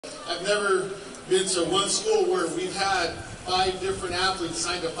I've never been to one school where we've had 5 different athletes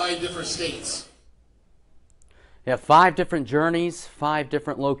signed to 5 different states. Yeah, 5 different journeys, 5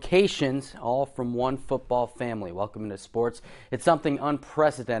 different locations, all from one football family. Welcome to sports. It's something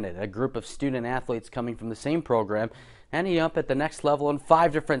unprecedented. A group of student athletes coming from the same program, ending up at the next level in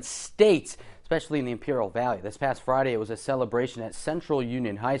 5 different states, especially in the Imperial Valley. This past Friday, it was a celebration at Central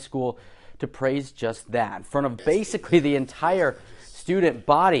Union High School to praise just that. In front of basically the entire student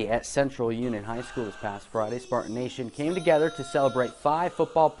body at Central Union High School this past Friday, Spartan Nation came together to celebrate 5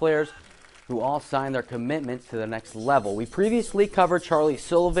 football players who all signed their commitments to the next level. We previously covered Charlie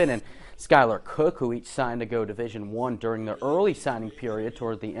Sullivan and Skylar Cook, who each signed to go Division I during the early signing period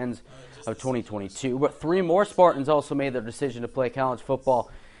toward the ends of 2022. But 3 more Spartans also made their decision to play college football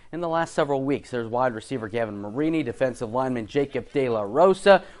in the last several weeks. There's wide receiver Gavin Marini, defensive lineman Jacob De La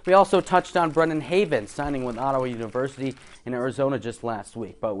Rosa. We also touched on Brennan Haven signing with Ottawa University in Arizona just last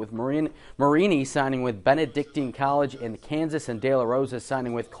week. But with Marini signing with Benedictine College in Kansas and De La Rosa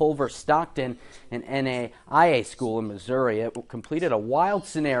signing with Culver Stockton and NAIA School in Missouri, it completed a wild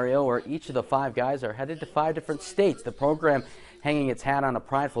scenario where each of the 5 guys are headed to 5 different states. The program hanging its hat on a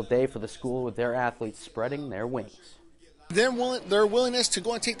prideful day for the school with their athletes spreading their wings. Their willingness to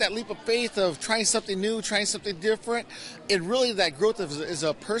go and take that leap of faith of trying something new, trying something different, it really that growth as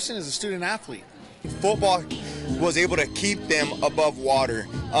a person, as a student athlete. Football was able to keep them above water,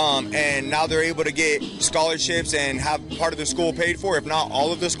 and now they're able to get scholarships and have part of the school paid for, if not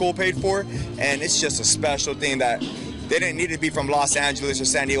all of the school paid for, and it's just a special thing that they didn't need to be from Los Angeles or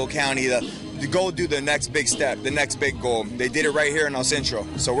San Diego County to go do the next big step, the next big goal. They did it right here in El Centro,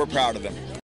 so we're proud of them.